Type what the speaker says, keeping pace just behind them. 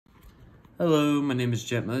Hello, my name is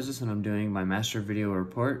Jet Moses and I'm doing my Master Video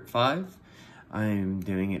Report 5. I am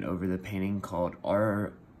doing it over the painting called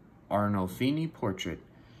Arnolfini Portrait.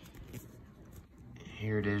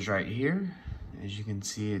 Here it is right here. As you can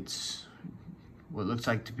see, it's what looks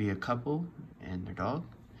like to be a couple and their dog.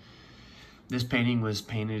 This painting was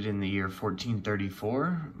painted in the year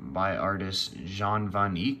 1434 by artist Jan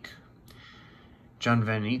van Eyck. Jan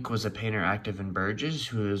van Eyck was a painter active in Bruges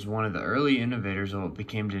who was one of the early innovators of what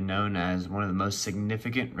became known as one of the most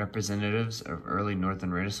significant representatives of early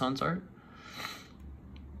Northern Renaissance art.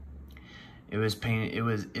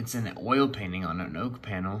 It's an oil painting on an oak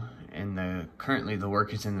panel, and currently the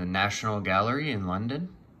work is in the National Gallery in London.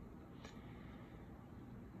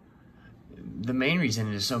 The main reason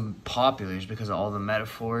it is so popular is because of all the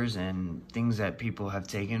metaphors and things that people have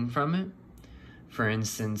taken from it. For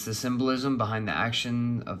instance, the symbolism behind the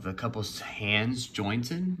action of the couple's hands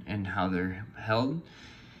jointed and how they're held.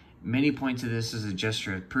 Many point to this as a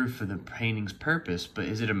gesture of proof for the painting's purpose, but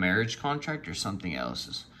is it a marriage contract or something else?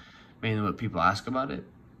 Is mainly what people ask about it.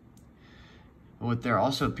 What there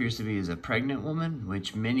also appears to be is a pregnant woman,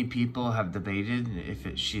 which many people have debated if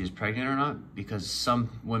she is pregnant or not, because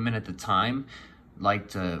some women at the time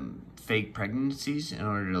liked to fake pregnancies in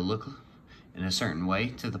order to look in a certain way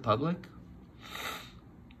to the public.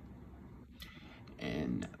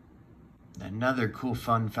 And another cool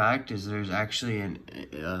fun fact is there's actually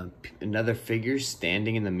another figure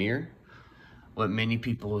standing in the mirror, what many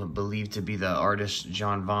people believe to be the artist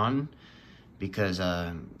Jan van, because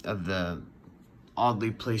of the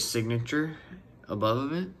oddly placed signature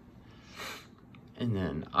above it. And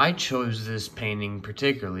then I chose this painting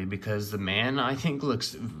particularly because the man, I think,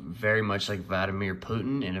 looks very much like Vladimir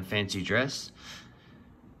Putin in a fancy dress,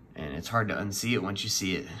 and it's hard to unsee it once you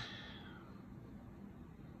see it.